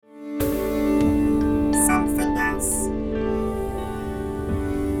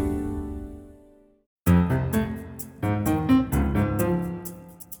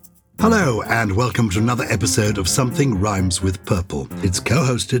Hello and welcome to another episode of Something Rhymes with Purple. It's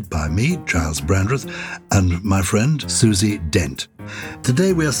co-hosted by me, Giles Brandreth, and my friend Susie Dent.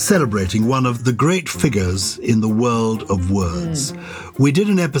 Today we are celebrating one of the great figures in the world of words. We did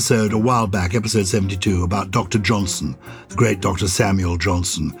an episode a while back, episode 72, about Dr. Johnson, the great Dr. Samuel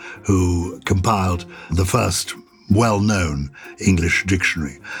Johnson, who compiled the first well-known English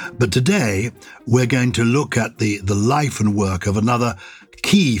dictionary. But today we're going to look at the life and work of another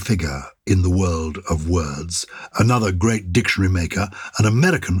key figure in the world of words, another great dictionary maker, an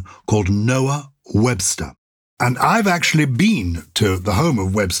American called Noah Webster. And I've actually been to the home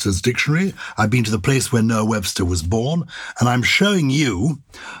of Webster's dictionary. I've been to the place where Noah Webster was born, and I'm showing you,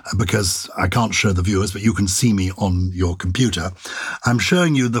 because I can't show the viewers, but you can see me on your computer, I'm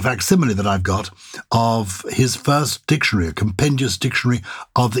showing you the facsimile that I've got of his first dictionary, a compendious dictionary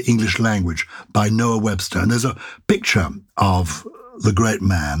of the English language by Noah Webster. And there's a picture of the great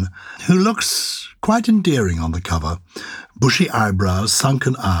man, who looks quite endearing on the cover. Bushy eyebrows,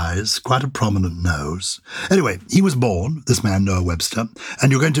 sunken eyes, quite a prominent nose. Anyway, he was born, this man Noah Webster,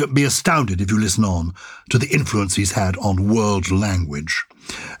 and you're going to be astounded if you listen on to the influence he's had on world language.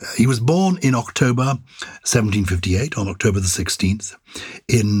 He was born in October 1758, on October the 16th,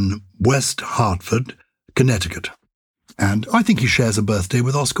 in West Hartford, Connecticut. And I think he shares a birthday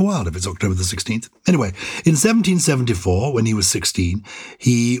with Oscar Wilde if it's October the 16th. Anyway, in 1774, when he was 16,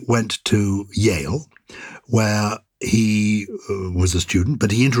 he went to Yale, where he was a student,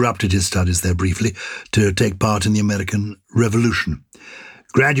 but he interrupted his studies there briefly to take part in the American Revolution.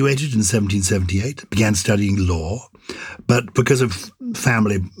 Graduated in 1778, began studying law, but because of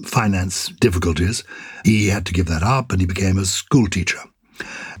family finance difficulties, he had to give that up and he became a school teacher.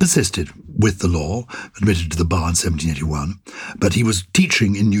 Persisted with the law, admitted to the bar in 1781, but he was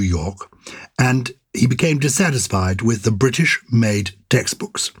teaching in New York, and he became dissatisfied with the British-made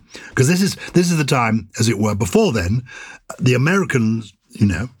textbooks. Because this is the time, as it were, before then, the Americans,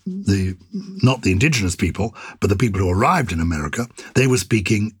 not the indigenous people, but the people who arrived in America, they were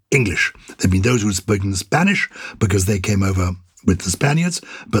speaking English. There'd been those who had spoken Spanish because they came over with the Spaniards,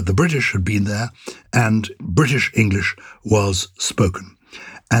 but the British had been there, and British English was spoken.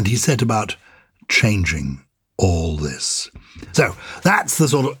 And he set about changing all this. So that's the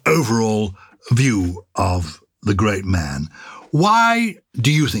sort of overall view of the great man. Why do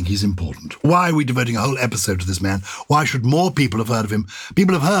you think he's important? Why are we devoting a whole episode to this man? Why should more people have heard of him?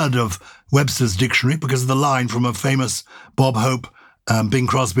 People have heard of Webster's dictionary because of the line from a famous Bob Hope Bing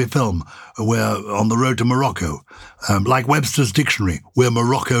Crosby film, we're on the road to Morocco. Like Webster's dictionary, we're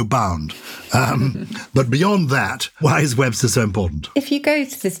Morocco bound. But beyond that, why is Webster so important? If you go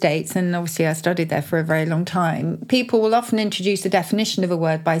to the States, and obviously I studied there for a very long time, people will often introduce a definition of a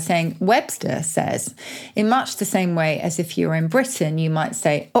word by saying Webster says, in much the same way as if you're in Britain, you might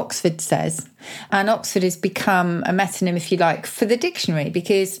say Oxford says. And Oxford has become a metonym, if you like, for the dictionary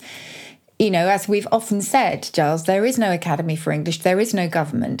because, as we've often said, Giles, there is no academy for English, there is no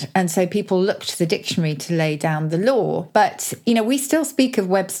government. And so people look to the dictionary to lay down the law. But, we still speak of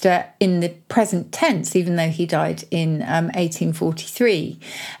Webster in the present tense, even though he died in 1843.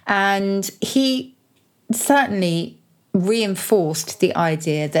 And he certainly reinforced the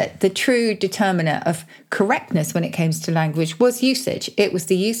idea that the true determiner of correctness when it comes to language was usage. It was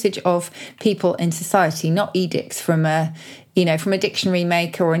the usage of people in society, not edicts from a dictionary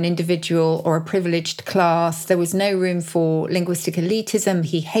maker or an individual or a privileged class. There was no room for linguistic elitism.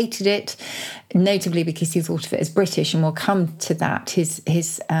 He hated it, notably because he thought of it as British, and we'll come to that,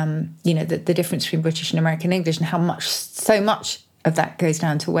 the difference between British and American English and so much of that goes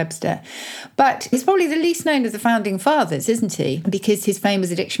down to Webster. But he's probably the least known of the founding fathers, isn't he? Because his fame as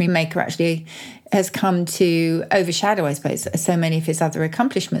a dictionary maker actually has come to overshadow, I suppose, so many of his other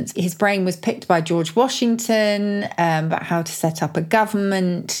accomplishments. His brain was picked by George Washington about how to set up a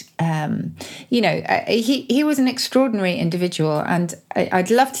government. He was an extraordinary individual, and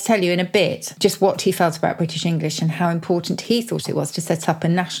I'd love to tell you in a bit just what he felt about British English and how important he thought it was to set up a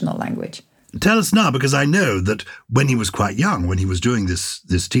national language. Tell us now, because I know that when he was quite young, when he was doing this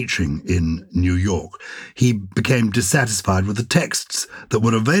teaching in New York, he became dissatisfied with the texts that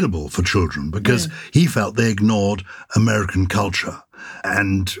were available for children because he felt they ignored American culture.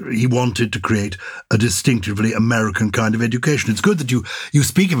 And he wanted to create a distinctively American kind of education. It's good that you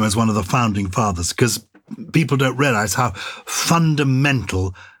speak of him as one of the founding fathers because people don't realize how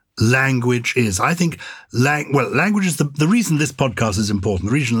fundamental language is. I think language is the reason this podcast is important.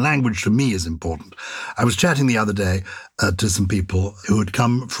 The reason language to me is important. I was chatting the other day to some people who had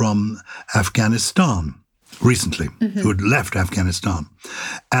come from Afghanistan. recently who had left Afghanistan.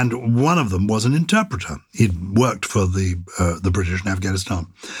 And one of them was an interpreter. He'd worked for the British in Afghanistan.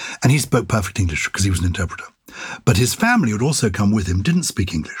 And he spoke perfect English because he was an interpreter. But his family, who'd also come with him, didn't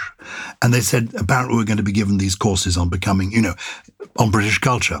speak English. And they said, apparently we're going to be given these courses on becoming, on British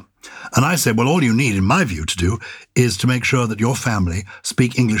culture. And I said, well, all you need, in my view, to do is to make sure that your family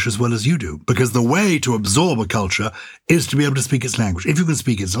speak English as well as you do. Because the way to absorb a culture is to be able to speak its language. If you can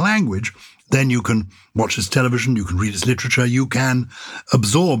speak its language, then you can watch its television, you can read its literature, you can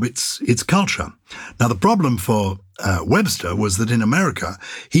absorb its culture. Now, the problem for Webster was that in America,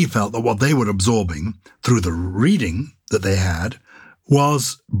 he felt that what they were absorbing through the reading that they had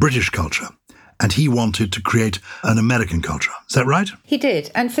was British culture. And he wanted to create an American culture. Is that right? He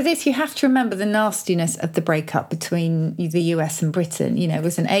did. And for this, you have to remember the nastiness of the breakup between the US and Britain. It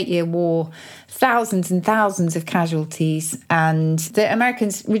was an 8-year war, thousands and thousands of casualties, and the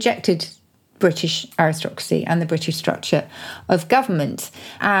Americans rejected British aristocracy and the British structure of government.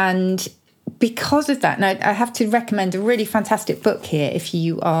 And because of that, now I have to recommend a really fantastic book here if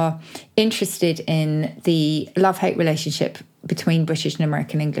you are interested in the love-hate relationship between British and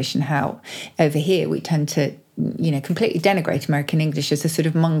American English and how over here we tend to completely denigrate American English as a sort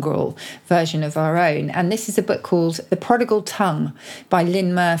of mongrel version of our own. And this is a book called The Prodigal Tongue by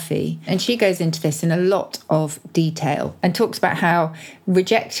Lynn Murphy. And she goes into this in a lot of detail and talks about how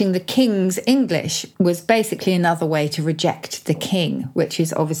rejecting the king's English was basically another way to reject the king, which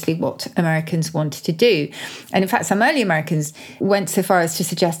is obviously what Americans wanted to do. And in fact, some early Americans went so far as to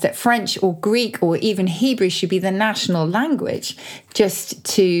suggest that French or Greek or even Hebrew should be the national language, just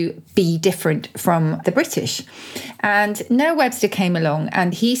to be different from the British. And Noah Webster came along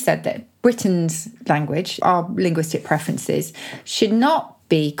and he said that Britain's language, our linguistic preferences, should not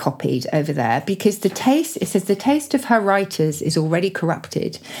be copied over there because the taste of her writers is already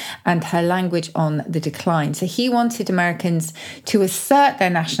corrupted and her language on the decline. So he wanted Americans to assert their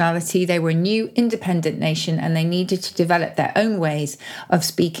nationality. They were a new independent nation and they needed to develop their own ways of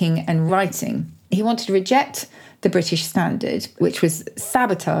speaking and writing. He wanted to reject the British standard, which was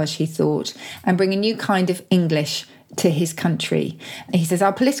sabotage, he thought, and bring a new kind of English to his country. And he says,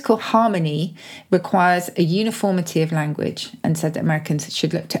 our political harmony requires a uniformity of language, and said that Americans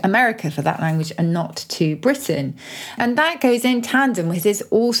should look to America for that language and not to Britain. And that goes in tandem with his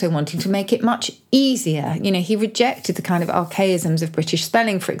also wanting to make it much easier. He rejected the kind of archaisms of British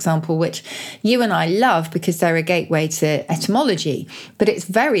spelling, for example, which you and I love because they're a gateway to etymology. But it's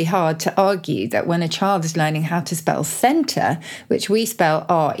very hard to argue that when a child is learning how to spell centre, which we spell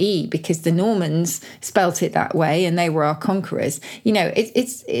R-E because the Normans spelt it that way and they were our conquerors,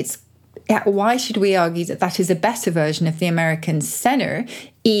 why should we argue that is a better version of the American center,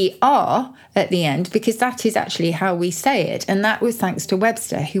 ER at the end, because that is actually how we say it. And that was thanks to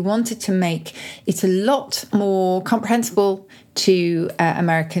Webster, who wanted to make it a lot more comprehensible to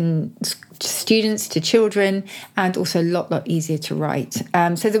American students, to children, and also a lot easier to write.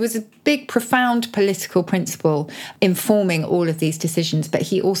 So there was a big, profound political principle informing all of these decisions, but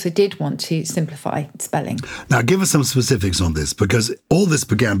he also did want to simplify spelling. Now, give us some specifics on this, because all this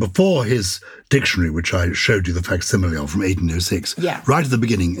began before his dictionary, which I showed you the facsimile of from 1806. Yeah. Right at the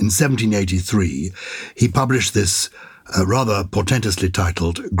beginning, in 1783, he published this rather portentously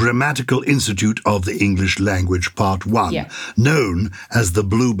titled Grammatical Institute of the English Language, Part 1, known as the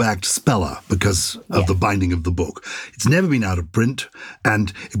Blue-Backed Speller because of the binding of the book. It's never been out of print,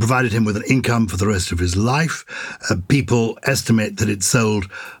 and it provided him with an income for the rest of his life. People estimate that it sold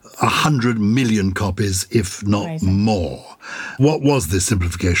 100 million copies, if not more. What was this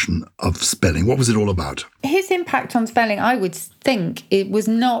simplification of spelling? What was it all about? His impact on spelling, I would think, it was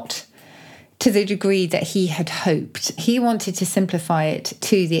not to the degree that he had hoped. He wanted to simplify it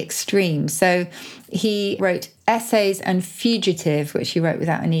to the extreme. So he wrote essays and fugitive, which he wrote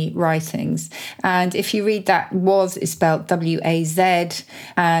without any writings. And if you read that, was is spelled W-A-Z.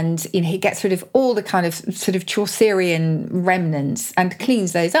 And he gets rid of all the kind of sort of Chaucerian remnants and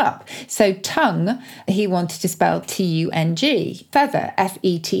cleans those up. So tongue, he wanted to spell T-U-N-G. Feather,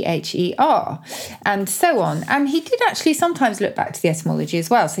 F-E-T-H-E-R. And so on. And he did actually sometimes look back to the etymology as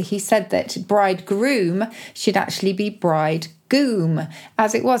well. So he said that bridegroom should actually be bride goom,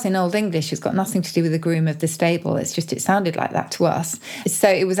 as it was in Old English. It's got nothing to do with the groom of the stable. It's just, it sounded like that to us. So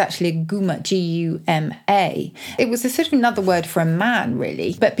it was actually a guma, G-U-M-A. It was a sort of another word for a man,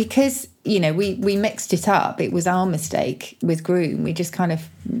 really. But because we mixed it up. It was our mistake with groom. We just kind of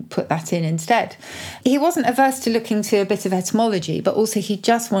put that in instead. He wasn't averse to looking to a bit of etymology, but also he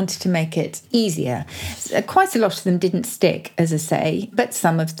just wanted to make it easier. Quite a lot of them didn't stick, as I say, but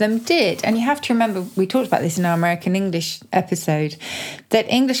some of them did. And you have to remember, we talked about this in our American English episode, that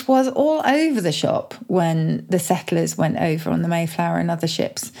English was all over the shop when the settlers went over on the Mayflower and other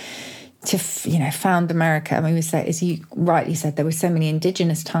ships to, found America. I mean, we say, as you rightly said, there were so many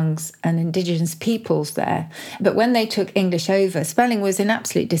indigenous tongues and indigenous peoples there. But when they took English over, spelling was in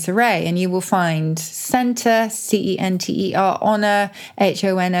absolute disarray. And you will find centre, C-E-N-T-E-R, honour,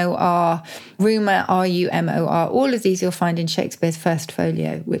 H-O-N-O-R, rumour, R-U-M-O-R. All of these you'll find in Shakespeare's First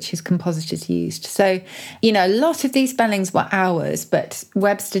Folio, which his compositors used. So, a lot of these spellings were ours, but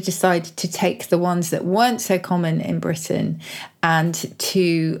Webster decided to take the ones that weren't so common in Britain and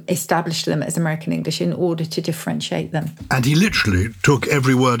to establish them as American English in order to differentiate them. And he literally took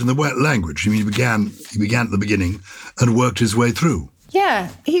every word in the language. I mean, he began at the beginning and worked his way through. Yeah,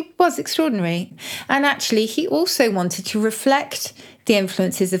 he was extraordinary. And actually, he also wanted to reflect the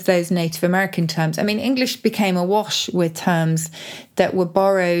influences of those Native American terms. I mean, English became awash with terms that were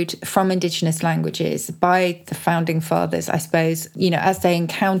borrowed from indigenous languages by the founding fathers, I suppose, as they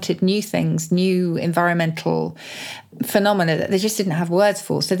encountered new things, new environmental phenomena that they just didn't have words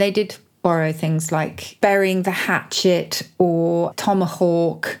for. So they did borrow things like burying the hatchet or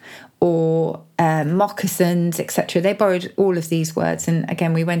tomahawk or moccasins, etc. They borrowed all of these words. And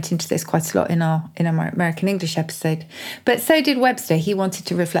again, we went into this quite a lot in our American English episode. But so did Webster. He wanted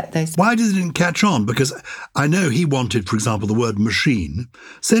to reflect those. Why did it catch on? Because I know he wanted, for example, the word machine.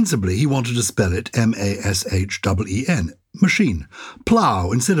 Sensibly, he wanted to spell it M-A-S-H-E-E-N. Machine.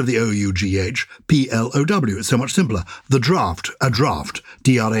 Plough, instead of the O-U-G-H, P-L-O-W. It's so much simpler. A draft,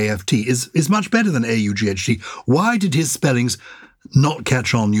 D-R-A-F-T, is much better than A-U-G-H-T. Why did his spellings not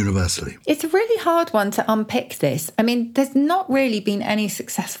catch on universally? It's a really hard one to unpick this. I mean, there's not really been any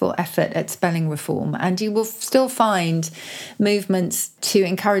successful effort at spelling reform, and you will still find movements to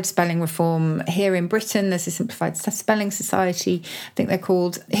encourage spelling reform here in Britain. There's a Simplified Spelling Society, I think they're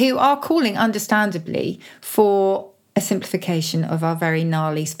called, who are calling, understandably, for a simplification of our very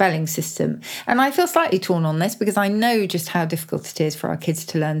gnarly spelling system. And I feel slightly torn on this because I know just how difficult it is for our kids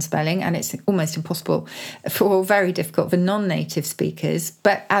to learn spelling, and it's almost impossible very difficult for non-native speakers.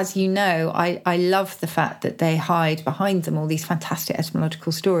 But as you know, I love the fact that they hide behind them all these fantastic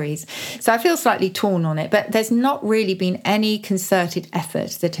etymological stories. So I feel slightly torn on it, but there's not really been any concerted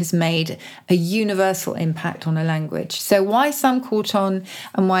effort that has made a universal impact on a language. So why some caught on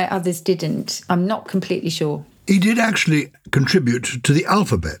and why others didn't, I'm not completely sure. He did actually contribute to the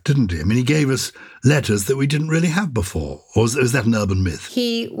alphabet, didn't he? I mean, he gave us letters that we didn't really have before. Or was that an urban myth?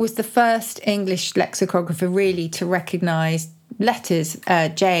 He was the first English lexicographer really to recognise letters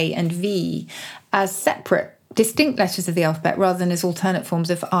J and V as separate, distinct letters of the alphabet rather than as alternate forms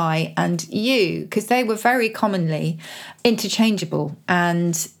of I and U, because they were very commonly interchangeable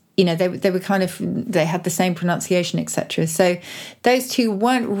and they were they had the same pronunciation, etc. So those two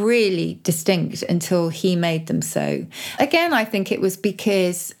weren't really distinct until he made them so. Again, I think it was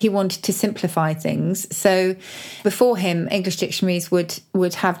because he wanted to simplify things. So before him, English dictionaries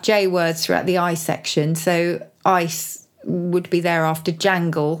would have J words throughout the I section. So ice would be there after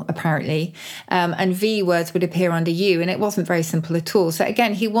jangle, apparently, and V words would appear under U, and it wasn't very simple at all. So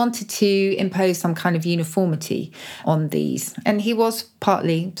again, he wanted to impose some kind of uniformity on these, and he was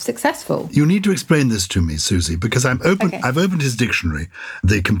partly successful. You need to explain this to me, Susie, because I've opened his dictionary,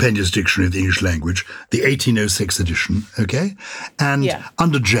 the Compendious Dictionary of the English Language, the 1806 edition, okay? And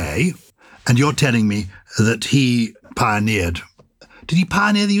under J, and you're telling me that he pioneered. Did he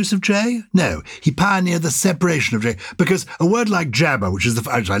pioneer the use of J? No, he pioneered the separation of J, because a word like jabber, which is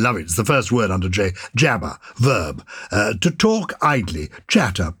I love it, it's the first word under J, jabber, verb, to talk idly,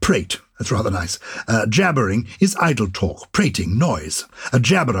 chatter, prate. That's rather nice. Jabbering is idle talk, prating, noise. A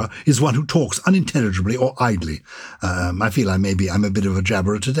jabberer is one who talks unintelligibly or idly. I feel I'm a bit of a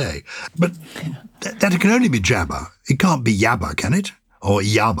jabberer today. But that can only be jabber. It can't be yabber, can it? Or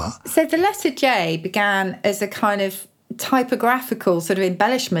yabba. So the letter J began as a kind of typographical sort of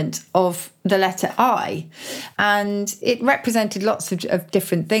embellishment of the letter I, and it represented lots of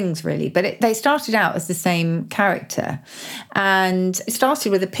different things really, but they started out as the same character, and it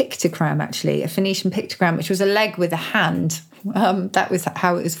started with a pictogram, actually, a Phoenician pictogram, which was a leg with a hand. That was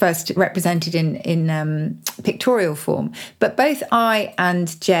how it was first represented in pictorial form. But both I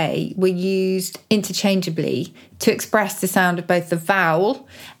and J were used interchangeably to express the sound of both the vowel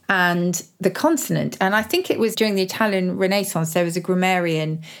and the consonant. And I think it was during the Italian Renaissance, there was a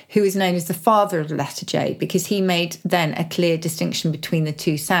grammarian who was known as the father of the letter J, because he made then a clear distinction between the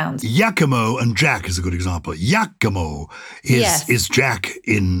two sounds. Giacomo and Jack is a good example. Giacomo is Jack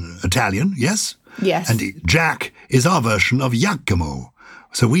in Italian, yes? Yes. And Jack is our version of Giacomo.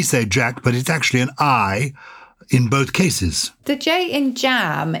 So we say Jack, but it's actually an I in both cases. The J in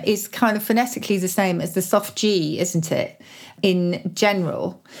jam is kind of phonetically the same as the soft G, isn't it, in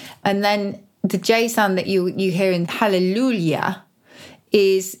general? And then the J sound that you hear in hallelujah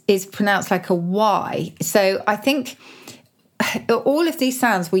is pronounced like a Y. So I think all of these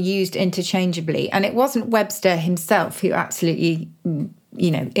sounds were used interchangeably, and it wasn't Webster himself who absolutely,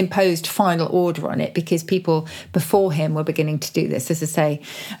 imposed final order on it, because people before him were beginning to do this. As I say,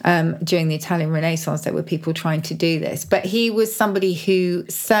 during the Italian Renaissance, there were people trying to do this. But he was somebody who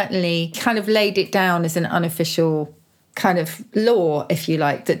certainly kind of laid it down as an unofficial kind of law, if you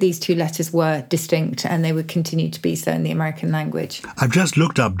like, that these two letters were distinct and they would continue to be so in the American language. I've just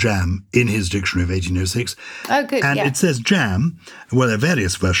looked up jam in his dictionary of 1806. Oh, good, and it says jam, well, there are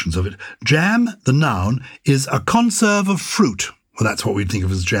various versions of it. Jam, the noun, is a conserve of fruit. Well, that's what we'd think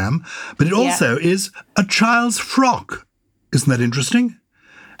of as jam. But it also is a child's frock. Isn't that interesting?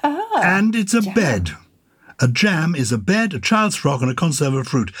 And it's a bed. A jam is a bed, a child's frock, and a conserve of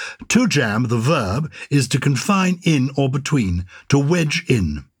fruit. To jam, the verb, is to confine in or between, to wedge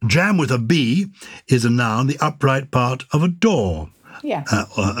in. Jam with a B is a noun, the upright part of a door. Yeah.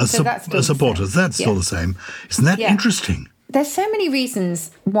 A supporter. That's still the same. Isn't that interesting? There's so many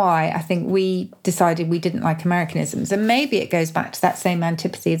reasons why I think we decided we didn't like Americanisms. And maybe it goes back to that same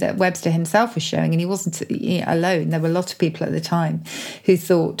antipathy that Webster himself was showing. And he wasn't alone. There were a lot of people at the time who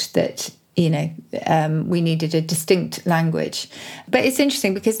thought that we needed a distinct language. But it's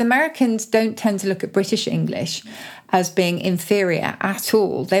interesting because Americans don't tend to look at British English as being inferior at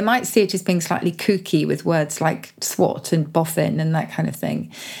all. They might see it as being slightly kooky with words like swat and boffin and that kind of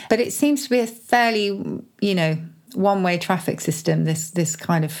thing. But it seems to be a fairly, one-way traffic system, this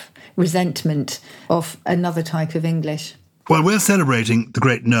kind of resentment of another type of English. Well, we're celebrating the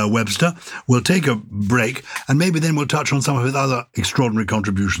great Noah Webster. We'll take a break, and maybe then we'll touch on some of his other extraordinary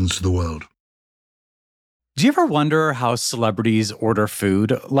contributions to the world. Do you ever wonder how celebrities order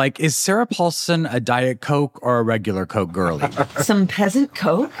food? Like, is Sarah Paulson a Diet Coke or a regular Coke girlie? Some peasant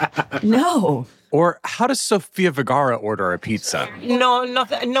Coke? No. Or how does Sofia Vergara order a pizza? No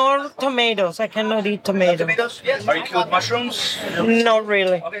tomatoes. I cannot eat tomatoes. Yes. Are you good with mushrooms? Not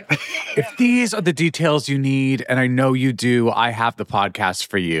really. Okay. If these are the details you need, and I know you do, I have the podcast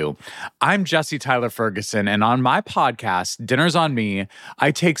for you. I'm Jesse Tyler Ferguson, and on my podcast, Dinners on Me,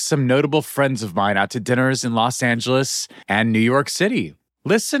 I take some notable friends of mine out to dinners in Los Angeles and New York City.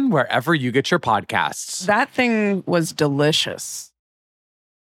 Listen wherever you get your podcasts. That thing was delicious.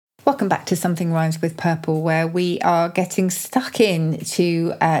 Welcome back to Something Rhymes with Purple, where we are getting stuck in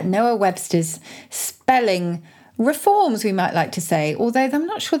to Noah Webster's spelling reforms, we might like to say, although I'm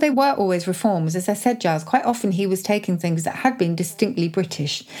not sure they were always reforms. As I said, Giles, quite often he was taking things that had been distinctly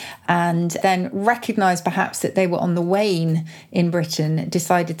British and then recognised perhaps that they were on the wane in Britain,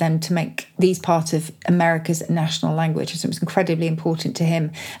 decided then to make these part of America's national language. So it was incredibly important to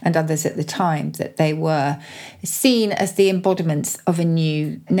him and others at the time that they were seen as the embodiments of a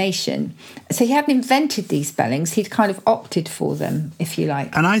new nation. So he hadn't invented these spellings, he'd kind of opted for them, if you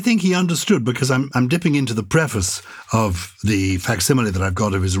like. And I think he understood, because I'm dipping into the preface of the facsimile that I've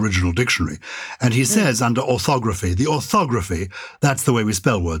got of his original dictionary. And he says under orthography, the orthography, that's the way we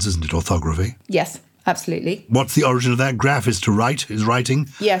spell words, isn't it, orthography? Yes, absolutely. What's the origin of that? Graph is to write, is writing.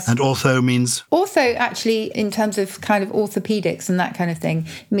 Yes. And ortho means? Ortho, actually, in terms of kind of orthopedics and that kind of thing,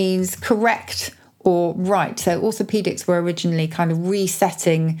 means correct or right. So orthopedics were originally kind of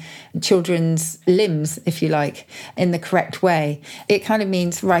resetting children's limbs, if you like, in the correct way. It kind of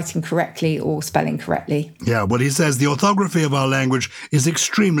means writing correctly or spelling correctly. Yeah, well, he says the orthography of our language is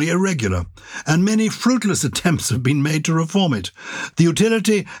extremely irregular, and many fruitless attempts have been made to reform it. The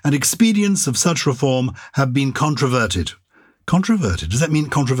utility and expedience of such reform have been controverted. Controverted? Does that mean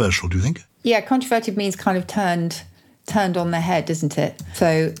controversial, do you think? Yeah, controverted means kind of turned on their head, isn't it?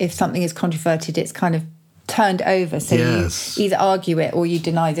 So if something is controverted, it's kind of turned over. So yes. You either argue it or you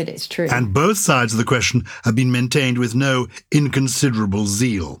deny that it's true. And both sides of the question have been maintained with no inconsiderable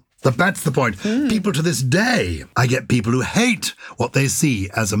zeal. That's the point. People to this day, I get people who hate what they see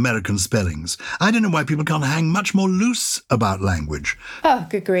as American spellings. I don't know why people can't hang much more loose about language. Oh,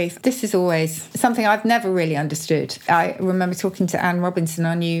 good grief. This is always something I've never really understood. I remember talking to Anne Robinson,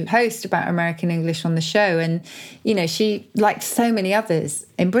 our new host, about American English on the show. And, she, like so many others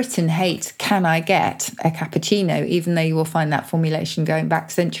in Britain hate "can I get a cappuccino," even though you will find that formulation going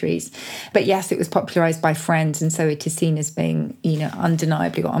back centuries. But yes, it was popularised by Friends, and so it is seen as being,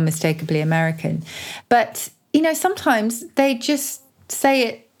 undeniably or unmistakably American. But, sometimes they just say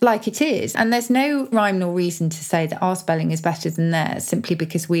it like it is. And there's no rhyme nor reason to say that our spelling is better than theirs simply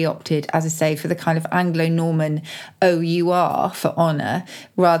because we opted, as I say, for the kind of Anglo-Norman O-U-R for honour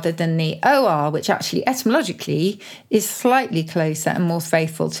rather than the O-R, which actually etymologically is slightly closer and more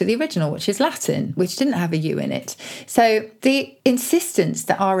faithful to the original, which is Latin, which didn't have a U in it. So the insistence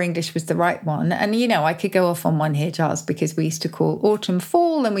that our English was the right one, and, I could go off on one here, Giles, because we used to call autumn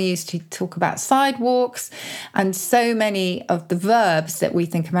fall and we used to talk about sidewalks, and so many of the verbs that we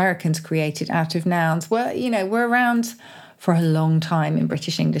think Americans created out of nouns were around for a long time in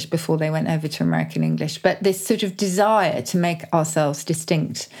British English before they went over to American English. But this sort of desire to make ourselves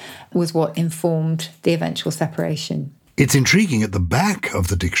distinct was what informed the eventual separation. It's intriguing, at the back of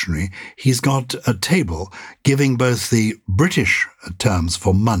the dictionary, he's got a table giving both the British terms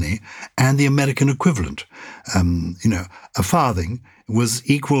for money and the American equivalent. A farthing was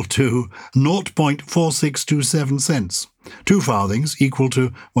equal to 0.4627 cents. 2 farthings equal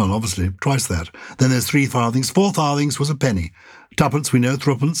to, well, obviously, twice that. Then there's 3 farthings. 4 farthings was a penny. Tuppence, we know,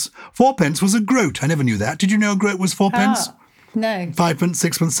 threepence. 4 pence was a groat. I never knew that. Did you know a groat was 4 pence? No. 5 pence,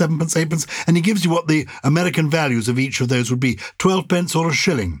 6 pence, 7 pence, 8 pence. And he gives you what the American values of each of those would be. 12 pence or a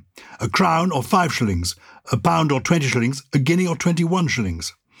shilling, a crown or 5 shillings, a pound or 20 shillings, a guinea or 21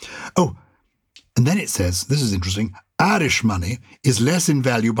 shillings. Oh, and then it says, this is interesting, Irish money is less in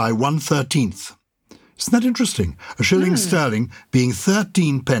value by 1/13. Isn't that interesting? A shilling sterling being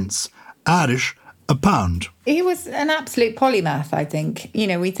 13 pence, Irish a pound. He was an absolute polymath, I think.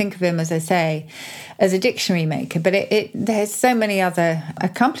 We think of him, as I say, as a dictionary maker, but there's so many other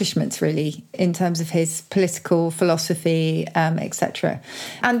accomplishments, really, in terms of his political philosophy, etc.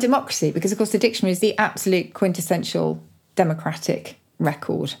 And democracy, because, of course, the dictionary is the absolute quintessential democratic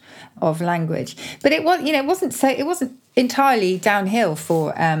record of language. But it wasn't entirely downhill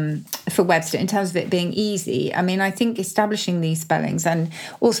for Webster in terms of it being easy. I mean, I think establishing these spellings and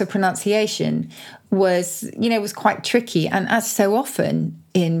also pronunciation was quite tricky. And as so often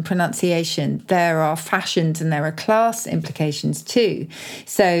in pronunciation, there are fashions and there are class implications too.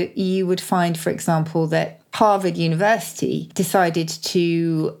 So you would find, for example, that Harvard University decided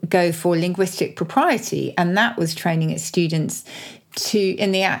to go for linguistic propriety, and that was training its students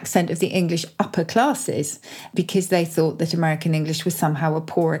in the accent of the English upper classes, because they thought that American English was somehow a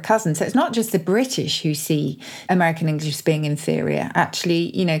poorer cousin. So it's not just the British who see American English as being inferior.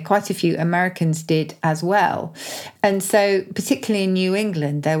 Actually, quite a few Americans did as well. And so particularly in New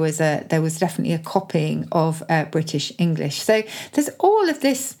England, there was definitely a copying of British English. So there's all of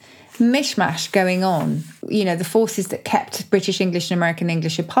this mishmash going on, the forces that kept British English and American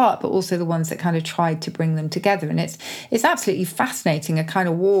English apart, but also the ones that kind of tried to bring them together. And it's absolutely fascinating, a kind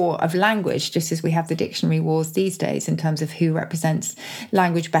of war of language, just as we have the dictionary wars these days in terms of who represents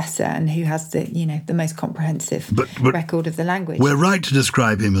language better and who has the most comprehensive record of the language. We're right to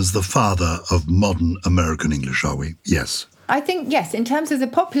describe him as the father of modern American English, are we? Yes. I think, yes, in terms of the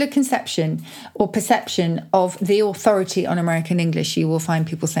popular conception or perception of the authority on American English, you will find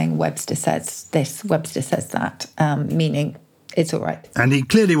people saying Webster says this, Webster says that, meaning it's all right. And he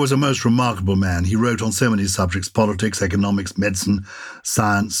clearly was a most remarkable man. He wrote on so many subjects: politics, economics, medicine,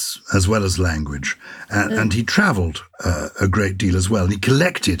 science, as well as language. And he travelled a great deal as well. He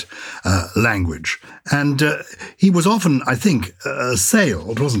collected language. And he was often, I think,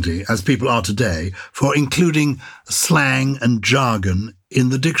 assailed, wasn't he, as people are today, for including slang and jargon in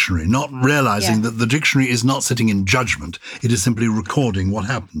the dictionary, not realising that the dictionary is not sitting in judgment. It is simply recording what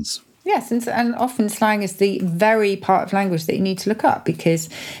happens. Yes, and often slang is the very part of language that you need to look up because,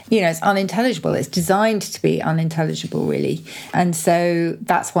 it's unintelligible. It's designed to be unintelligible, really. And so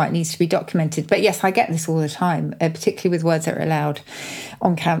that's why it needs to be documented. But yes, I get this all the time, particularly with words that are allowed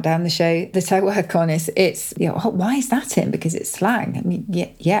on Countdown, the show that I work on. It's why is that in? Because it's slang. I mean,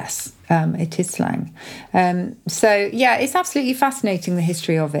 yes. It is slang. It's absolutely fascinating, the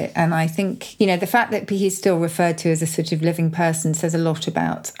history of it. And I think, the fact that he's still referred to as a sort of living person says a lot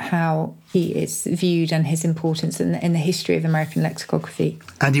about how he is viewed and his importance in the history of American lexicography.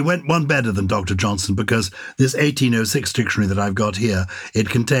 And he went one better than Dr. Johnson, because this 1806 dictionary that I've got here, it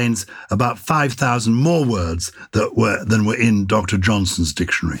contains about 5,000 more words than were in Dr. Johnson's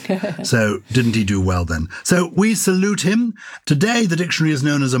dictionary. So didn't he do well then? So we salute him. Today, the dictionary is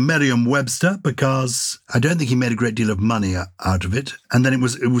known as a Merriam-Webster because I don't think he made a great deal of money out of it. And then it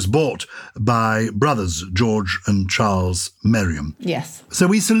was bought by brothers George and Charles Merriam. Yes. So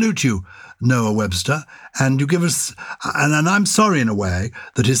we salute you, Noah Webster, and you give us, and I'm sorry in a way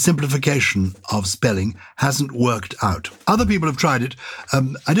that his simplification of spelling hasn't worked out. Other people have tried it.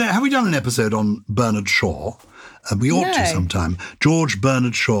 Have we done an episode on Bernard Shaw? We ought to sometime. George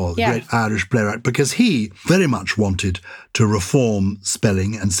Bernard Shaw, the great Irish playwright, because he very much wanted to reform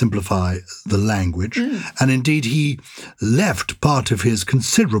spelling and simplify the language. And indeed, he left part of his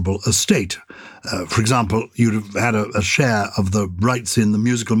considerable estate. For example, you'd have had a share of the rights in the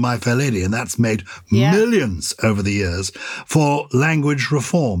musical My Fair Lady, and that's made millions over the years for language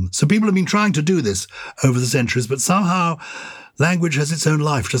reform. So people have been trying to do this over the centuries, but somehow language has its own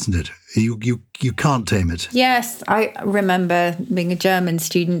life, doesn't it? You can't tame it. Yes, I remember being a German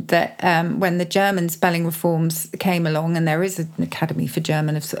student that when the German spelling reforms came along, and there is an academy for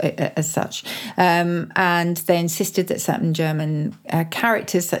German as such, and they insisted that certain German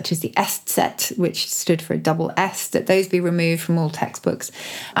characters, such as the Eszett, which stood for a double S, that those be removed from all textbooks.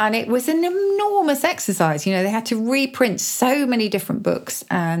 And it was an enormous exercise. You know, they had to reprint so many different books,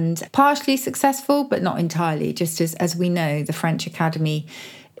 and partially successful, but not entirely, just as we know, the French Academy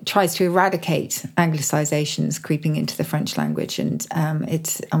tries to eradicate Anglicizations creeping into the French language, and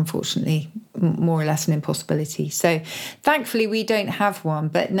it's unfortunately more or less an impossibility. So thankfully we don't have one,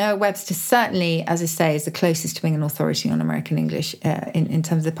 but Noah Webster certainly, as I say, is the closest to being an authority on American English in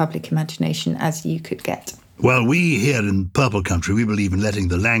terms of the public imagination as you could get. Well, we here in Purple Country, we believe in letting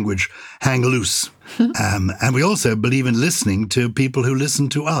the language hang loose. And we also believe in listening to people who listen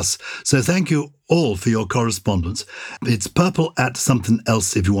to us. So thank you all for your correspondence. It's purple at something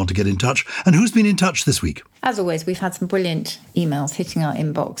else if you want to get in touch. And who's been in touch this week? As always, we've had some brilliant emails hitting our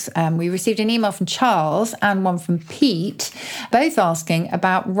inbox. We received an email from Charles and one from Pete, both asking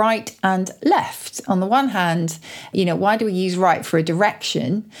about right and left. On the one hand, you know, why do we use right for a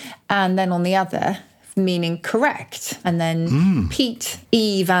direction? And then on the other, meaning correct. And then Pete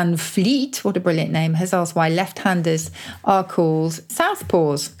E. Van Fleet, what a brilliant name, has asked why left-handers are called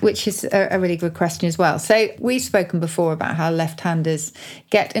southpaws, which is a really good question as well. So we've spoken before about how left-handers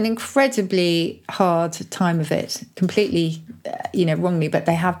get an incredibly hard time of it, completely, wrongly, but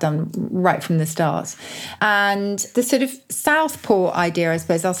they have done right from the start. And the sort of southpaw idea, I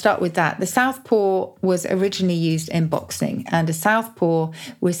suppose, I'll start with that. The southpaw was originally used in boxing, and a southpaw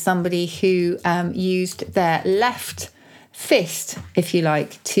was somebody who used their left fist, if you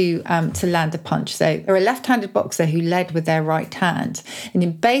like, to land a punch. So they're a left-handed boxer who led with their right hand. And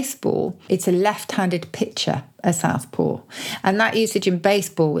in baseball, it's a left-handed pitcher, a southpaw. And that usage in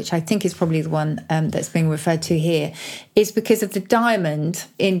baseball, which I think is probably the one that's being referred to here, is because of the diamond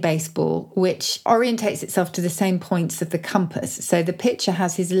in baseball, which orientates itself to the same points of the compass. So the pitcher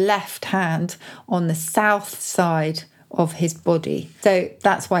has his left hand on the south side of his body. So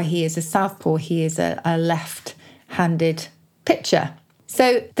that's why he is a southpaw. He is a left-handed pitcher.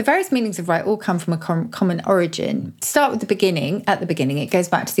 So the various meanings of right all come from a common origin. Start with the beginning. At the beginning, it goes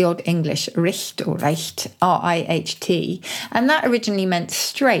back to the Old English Richt or Reicht, R-I-H-T. And that originally meant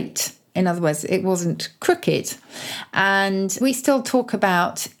straight. In other words, it wasn't crooked. And we still talk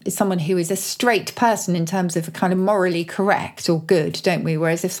about someone who is a straight person in terms of a kind of morally correct or good, don't we?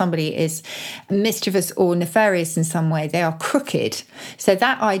 Whereas if somebody is mischievous or nefarious in some way, they are crooked. So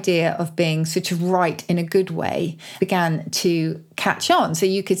that idea of being sort of right in a good way began to catch on. So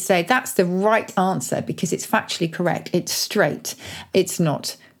you could say that's the right answer because it's factually correct. It's straight. It's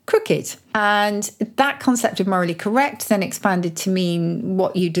not crooked. And that concept of morally correct then expanded to mean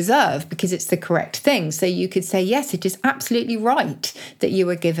what you deserve because it's the correct thing. So you could say, yes, it is absolutely right that you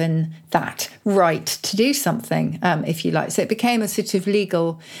were given that right to do something, if you like. So it became a sort of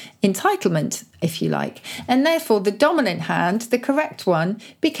legal entitlement, if you like. And therefore, the dominant hand, the correct one,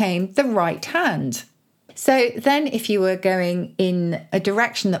 became the right hand. So then if you were going in a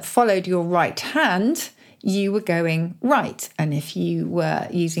direction that followed your right hand, you were going right. And if you were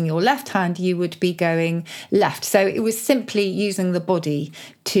using your left hand, you would be going left. So it was simply using the body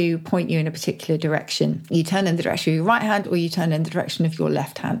to point you in a particular direction. You turn in the direction of your right hand or you turn in the direction of your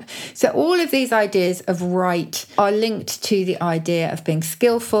left hand. So all of these ideas of right are linked to the idea of being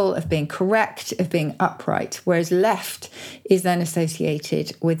skillful, of being correct, of being upright, whereas left is then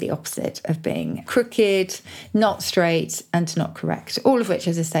associated with the opposite of being crooked, not straight, and not correct. All of which,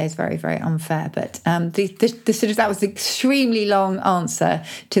 as I say, is very, very unfair. But the sort of that was the extremely long answer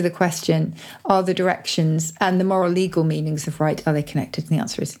to the question: are the directions and the moral legal meanings of right, are they connected? And the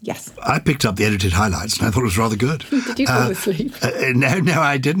answer is yes. I picked up the edited highlights and I thought it was rather good. Did you fall asleep? No,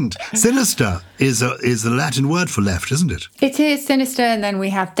 I didn't. Sinister is the Latin word for left, isn't it? It is sinister, and then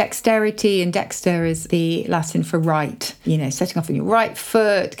we have dexterity, and dexter is the Latin for right. Setting off on your right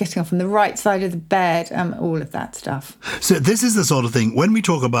foot, getting off on the right side of the bed, all of that stuff. So this is the sort of thing, when we're going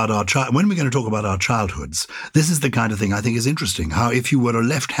to talk about our childhoods, this is the kind of thing I think is interesting. How if you were a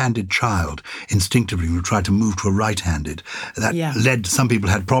left-handed child, instinctively you would try to move to a right-handed. That led, some people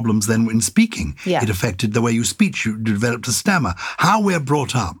had problems then in speaking. Yeah. It affected the way you speak. You developed a stammer. How we're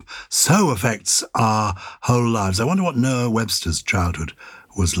brought up so affects our whole lives. I wonder what Noah Webster's childhood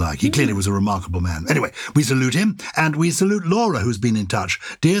was like. He clearly was a remarkable man. Anyway, we salute him, and we salute Laura, who's been in touch.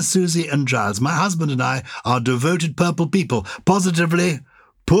 Dear Susie and Giles, my husband and I are devoted purple people. Positively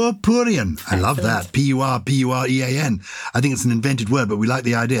purpurian. I love that. P-U-R-P-U-R-E-A-N. I think it's an invented word, but we like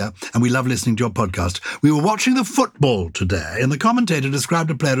the idea, and we love listening to your podcast. We were watching the football today, and the commentator described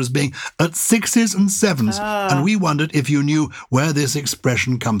a player as being at sixes and sevens, and we wondered if you knew where this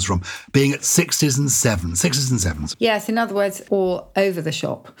expression comes from, being at sixes and sevens. Yes, in other words, all over the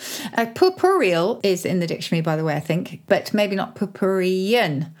shop. Purpureal is in the dictionary, by the way, I think, but maybe not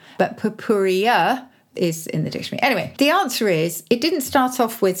purpurian, but purpurea is in the dictionary. Anyway, the answer is it didn't start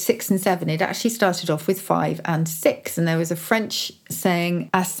off with 6 and 7. It actually started off with 5 and 6. And there was a French saying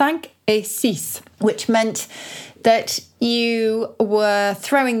à 5 et 6, which meant that you were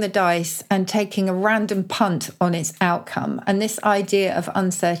throwing the dice and taking a random punt on its outcome. And this idea of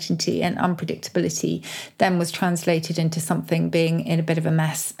uncertainty and unpredictability then was translated into something being in a bit of a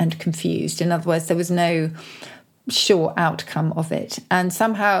mess and confused. In other words, there was no sure outcome of it. And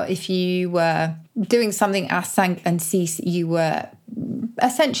somehow if you were doing something à 5 and 6, you were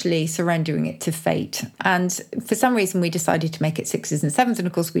essentially surrendering it to fate. And for some reason we decided to make it 6s and 7s, and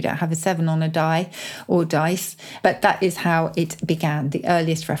of course we don't have a 7 on a die or dice, but that is how it began. The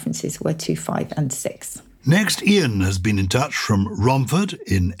earliest references were to 5 and 6. Next, Ian has been in touch from Romford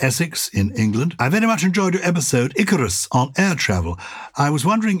in Essex in England. I very much enjoyed your episode Icarus on air travel. I was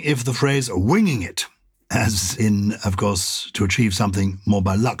wondering if the phrase winging it, as in, of course, to achieve something more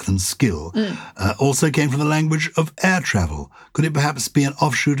by luck than skill, also came from the language of air travel. Could it perhaps be an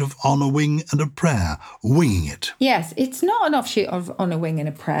offshoot of on a wing and a prayer, winging it? Yes, it's not an offshoot of on a wing and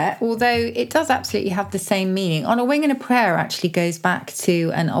a prayer, although it does absolutely have the same meaning. On a wing and a prayer actually goes back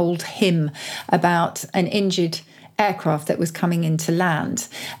to an old hymn about an injured aircraft that was coming into land,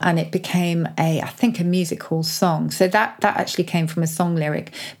 and it became I think a music hall song. So that actually came from a song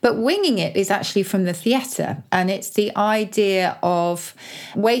lyric. But winging it is actually from the theatre, and it's the idea of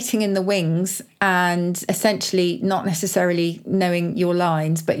waiting in the wings and essentially not necessarily knowing your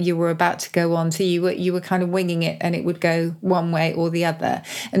lines, but you were about to go on. So you were kind of winging it, and it would go one way or the other.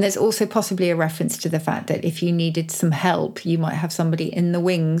 And there's also possibly a reference to the fact that if you needed some help, you might have somebody in the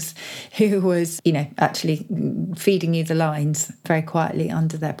wings who was, actually feeding you the lines very quietly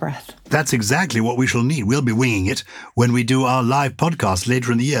under their breath. That's exactly what we shall need. We'll be winging it when we do our live podcast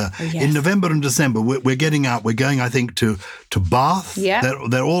later in the year. Oh, yes. In November and December, we're getting out. We're going, I think, to Bath. Yeah.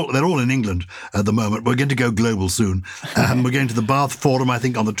 They're all in England at the moment. We're going to go global soon. We're going to the Bath Forum, I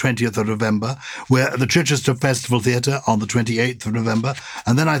think, on the 20th of November. We're at the Chichester Festival Theatre on the 28th of November.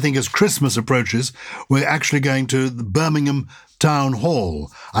 And then I think as Christmas approaches, we're actually going to the Birmingham Town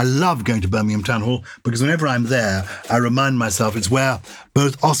Hall. I love going to Birmingham Town Hall because whenever I'm there, I remind myself it's where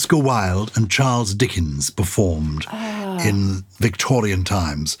both Oscar Wilde and Charles Dickens performed in Victorian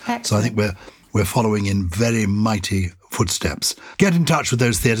times. Excellent. So I think we're following in very mighty footsteps. Get in touch with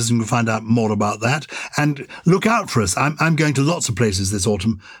those theatres and you'll find out more about that. And look out for us. I'm going to lots of places this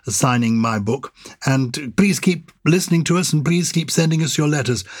autumn signing my book. And please keep listening to us and please keep sending us your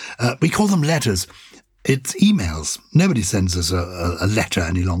letters. We call them letters. It's emails. Nobody sends us a letter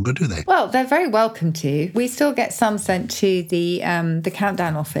any longer, do they? Well, they're very welcome to. We still get some sent to the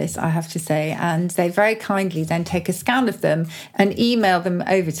Countdown office, I have to say, and they very kindly then take a scan of them and email them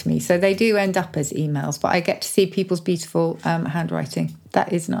over to me. So they do end up as emails, but I get to see people's beautiful handwriting.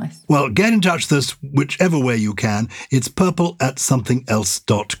 That is nice. Well, get in touch with us whichever way you can. It's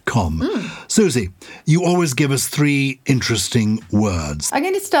purple@somethingelse.com. Susie, you always give us 3 interesting words. I'm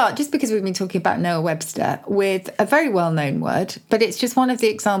going to start, just because we've been talking about Noah Webster, with a very well-known word, but it's just one of the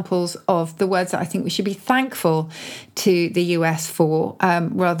examples of the words that I think we should be thankful to the US for,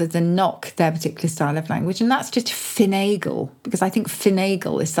 rather than knock their particular style of language, and that's just finagle, because I think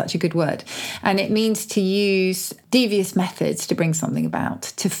finagle is such a good word, and it means to use devious methods to bring something about. about,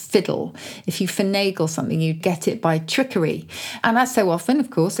 to fiddle. If you finagle something, you get it by trickery. And as so often, of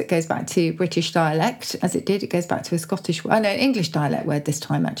course, it goes back to British dialect, as it did. It goes back to a Scottish, English dialect word this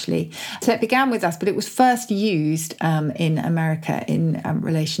time, actually. So it began with us, but it was first used in America in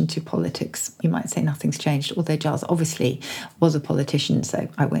relation to politics. You might say nothing's changed, although Giles obviously was a politician, so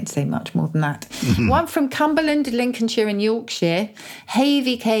I won't say much more than that. One from Cumberland, Lincolnshire and Yorkshire,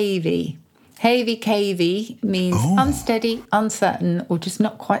 Havey Cavey. Havey cavey means unsteady, uncertain, or just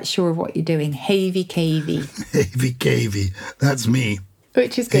not quite sure of what you're doing. Havey cavey. Havey cavey. That's me.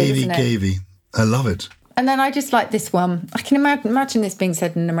 Which is good, isn't it? Havey cavey. I love it. And then I just like this one. I can imagine this being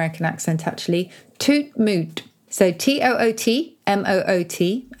said in an American accent, actually. Toot moot. So Tootmoot,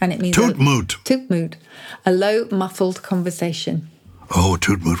 and it means... Toot moot. Toot moot. A low, muffled conversation. Oh,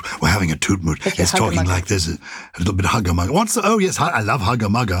 toot moot. We're having a toot moot. It's talking like this. A little bit hugger-mugger. Oh, yes, I love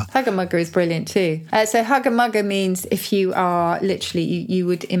hugger-mugger. Hugger-mugger is brilliant too. So hugger-mugger means if you are literally, you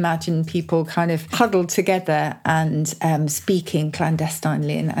would imagine people kind of huddled together and speaking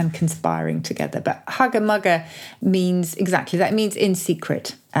clandestinely and conspiring together. But hugger-mugger means exactly that. It means in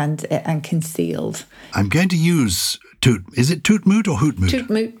secret and concealed. I'm going to use toot. Is it toot moot or hoot moot? Toot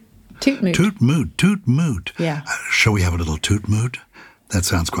moot. Toot moot. Toot moot. Toot moot. Yeah. Shall we have a little toot moot? That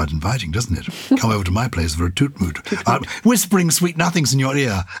sounds quite inviting, doesn't it? Come over to my place for a toot moot. Whispering sweet nothings in your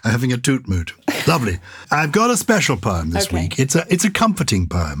ear, having a toot moot. Lovely. I've got a special poem this week. It's a comforting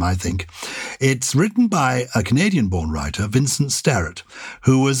poem, I think. It's written by a Canadian-born writer, Vincent Starrett,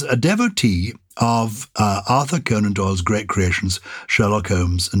 who was a devotee of Arthur Conan Doyle's great creations, Sherlock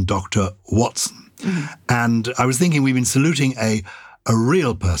Holmes and Dr. Watson. And I was thinking we've been saluting a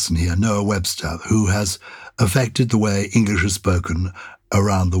real person here, Noah Webster, who has affected the way English is spoken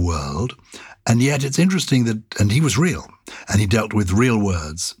around the world. And yet it's interesting that, and he was real, and he dealt with real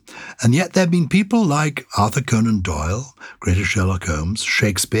words. And yet there have been people like Arthur Conan Doyle, created Sherlock Holmes,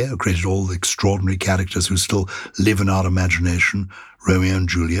 Shakespeare, who created all the extraordinary characters who still live in our imagination, Romeo and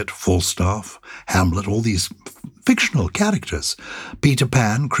Juliet, Falstaff, Hamlet, all these fictional characters. Peter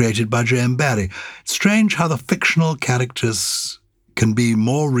Pan, created by J.M. Barrie. It's strange how the fictional characters can be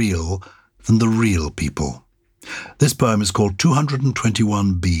more real than the real people. This poem is called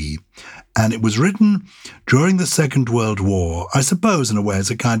 221B, and it was written during the Second World War, I suppose in a way as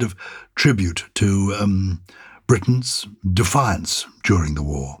a kind of tribute to Britain's defiance during the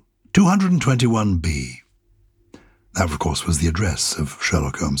war. 221B. That, of course, was the address of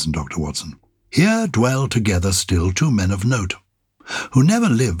Sherlock Holmes and Dr. Watson. Here dwell together still two men of note, who never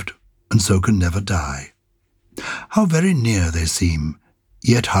lived and so can never die. How very near they seem,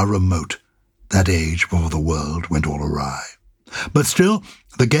 yet how remote, that age before the world went all awry. But still,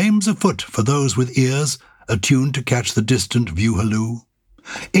 the game's afoot for those with ears attuned to catch the distant view-halloo.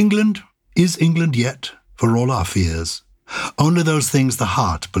 England is England yet, for all our fears. Only those things the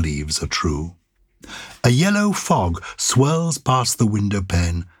heart believes are true. A yellow fog swirls past the window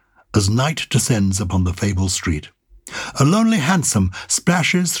pane as night descends upon the fabled street. A lonely hansom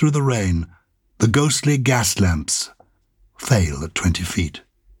splashes through the rain. The ghostly gas lamps fail at 20 feet.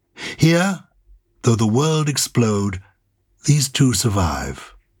 Here, though the world explode, these two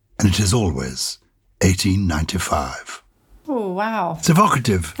survive, and it is always 1895. Oh, wow. It's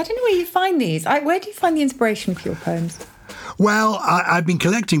evocative. I don't know where you find these. Where do you find the inspiration for your poems? Well, I've been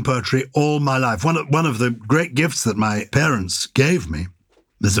collecting poetry all my life. One of the great gifts that my parents gave me,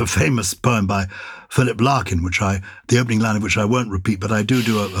 there's a famous poem by Philip Larkin, the opening line of which I won't repeat, but I do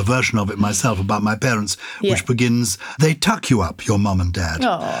a version of it myself about my parents, which begins, "They tuck you up, your mum and dad."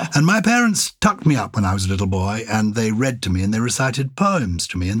 Aww. And my parents tucked me up when I was a little boy, and they read to me, and they recited poems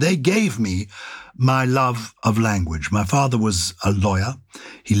to me, and they gave me my love of language. My father was a lawyer.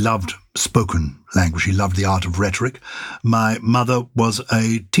 He loved spoken language. He loved the art of rhetoric. My mother was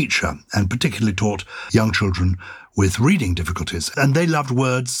a teacher and particularly taught young children with reading difficulties, and they loved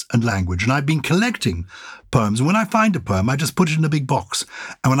words and language. And I've been collecting poems. And when I find a poem, I just put it in a big box.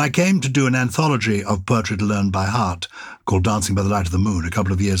 And when I came to do an anthology of poetry to learn by heart called Dancing by the Light of the Moon a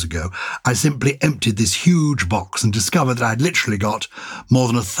couple of years ago, I simply emptied this huge box and discovered that I'd literally got more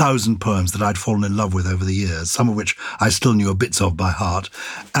than 1,000 poems that I'd fallen in love with over the years, some of which I still knew bits of by heart.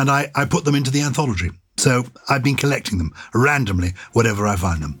 And I put them into the anthology. So I've been collecting them randomly, wherever I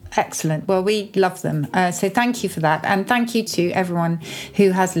find them. Excellent. Well, we love them. So thank you for that. And thank you to everyone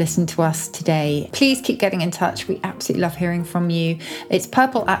who has listened to us today. Please keep getting in touch. We absolutely love hearing from you. It's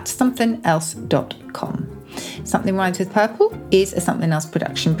purple@somethingelse.com. Something Rhymes with Purple is a Something Else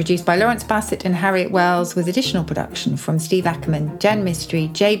production produced by Lawrence Bassett and Harriet Wells, with additional production from Steve Ackerman, Jen Mystery,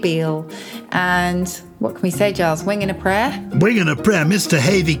 Jay Beale, and what can we say, Giles? Wing and a prayer? Wing and a prayer, Mr.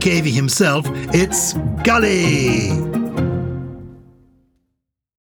 Havey Cavey himself. It's Gully.